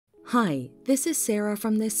Hi, this is Sarah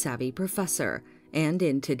from The Savvy Professor, and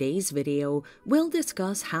in today's video, we'll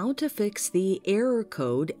discuss how to fix the error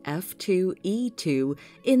code F2E2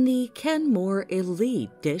 in the Kenmore Elite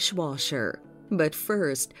Dishwasher. But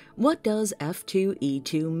first, what does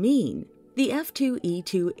F2E2 mean? The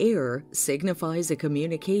F2E2 error signifies a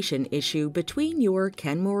communication issue between your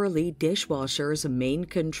Kenmore Elite Dishwasher's main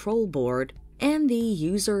control board and the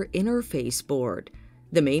user interface board.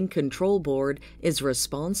 The main control board is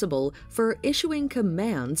responsible for issuing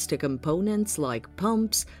commands to components like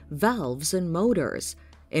pumps, valves, and motors.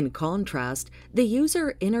 In contrast, the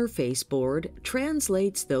user interface board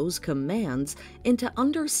translates those commands into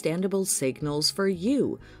understandable signals for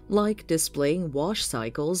you, like displaying wash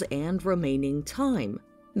cycles and remaining time.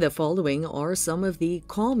 The following are some of the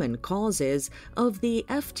common causes of the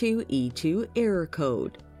F2E2 error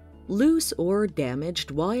code. Loose or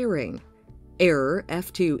damaged wiring. Error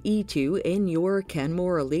F2E2 in your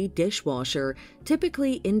Kenmore Elite Dishwasher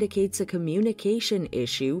typically indicates a communication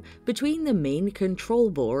issue between the main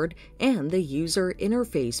control board and the user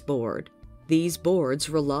interface board. These boards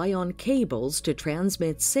rely on cables to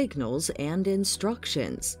transmit signals and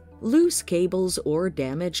instructions. Loose cables or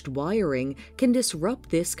damaged wiring can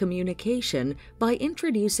disrupt this communication by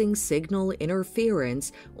introducing signal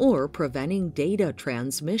interference or preventing data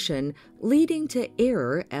transmission, leading to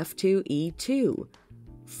error F2E2.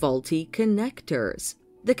 Faulty connectors.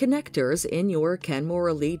 The connectors in your Kenmore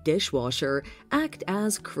Elite Dishwasher act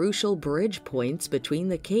as crucial bridge points between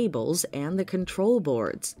the cables and the control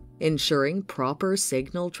boards, ensuring proper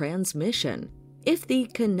signal transmission. If the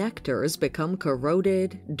connectors become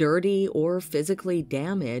corroded, dirty, or physically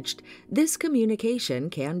damaged, this communication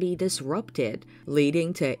can be disrupted,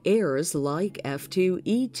 leading to errors like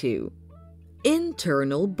F2E2.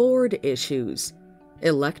 Internal board issues.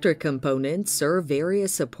 Electric components serve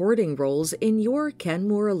various supporting roles in your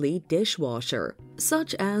Kenmore Elite Dishwasher,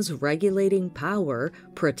 such as regulating power,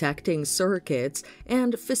 protecting circuits,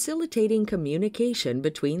 and facilitating communication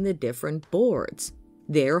between the different boards.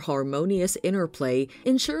 Their harmonious interplay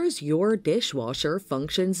ensures your dishwasher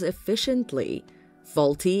functions efficiently.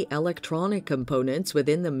 Faulty electronic components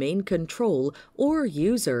within the main control or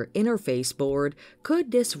user interface board could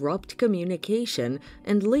disrupt communication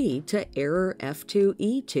and lead to error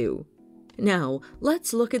F2E2. Now,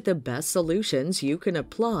 let's look at the best solutions you can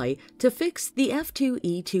apply to fix the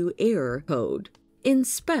F2E2 error code.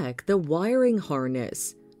 Inspect the wiring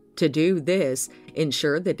harness. To do this,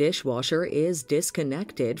 ensure the dishwasher is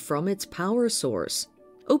disconnected from its power source.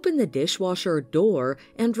 Open the dishwasher door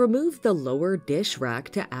and remove the lower dish rack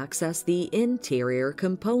to access the interior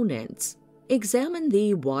components. Examine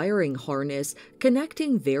the wiring harness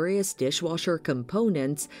connecting various dishwasher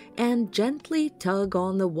components and gently tug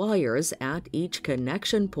on the wires at each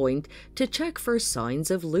connection point to check for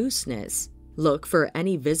signs of looseness. Look for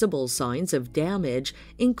any visible signs of damage,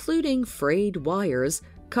 including frayed wires,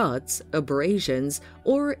 cuts, abrasions,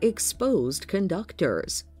 or exposed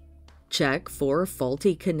conductors. Check for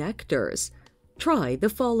faulty connectors. Try the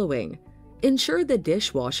following. Ensure the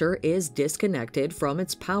dishwasher is disconnected from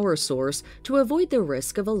its power source to avoid the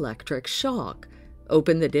risk of electric shock.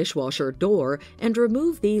 Open the dishwasher door and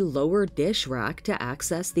remove the lower dish rack to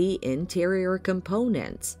access the interior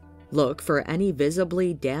components. Look for any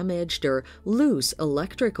visibly damaged or loose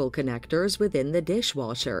electrical connectors within the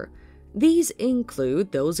dishwasher. These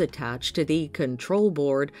include those attached to the control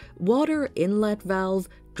board, water inlet valve,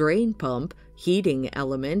 drain pump, heating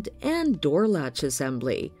element, and door latch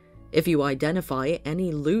assembly. If you identify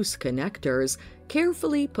any loose connectors,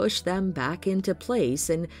 carefully push them back into place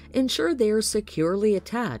and ensure they're securely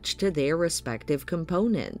attached to their respective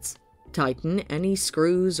components. Tighten any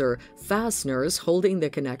screws or fasteners holding the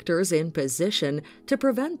connectors in position to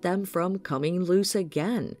prevent them from coming loose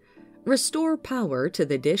again. Restore power to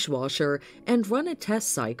the dishwasher and run a test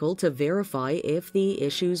cycle to verify if the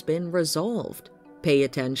issue's been resolved. Pay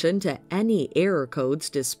attention to any error codes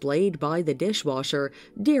displayed by the dishwasher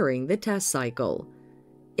during the test cycle.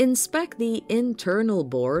 Inspect the internal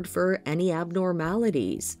board for any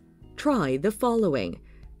abnormalities. Try the following.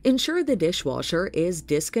 Ensure the dishwasher is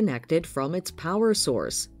disconnected from its power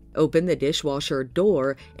source. Open the dishwasher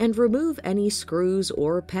door and remove any screws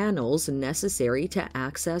or panels necessary to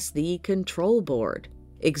access the control board.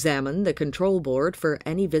 Examine the control board for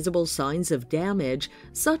any visible signs of damage,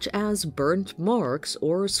 such as burnt marks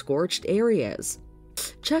or scorched areas.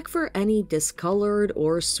 Check for any discolored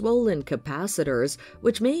or swollen capacitors,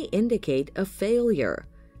 which may indicate a failure.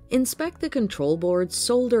 Inspect the control board's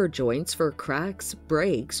solder joints for cracks,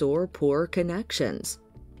 breaks, or poor connections.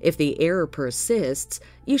 If the error persists,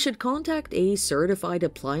 you should contact a certified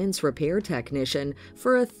appliance repair technician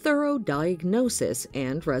for a thorough diagnosis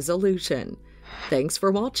and resolution. Thanks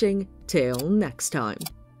for watching. Till next time.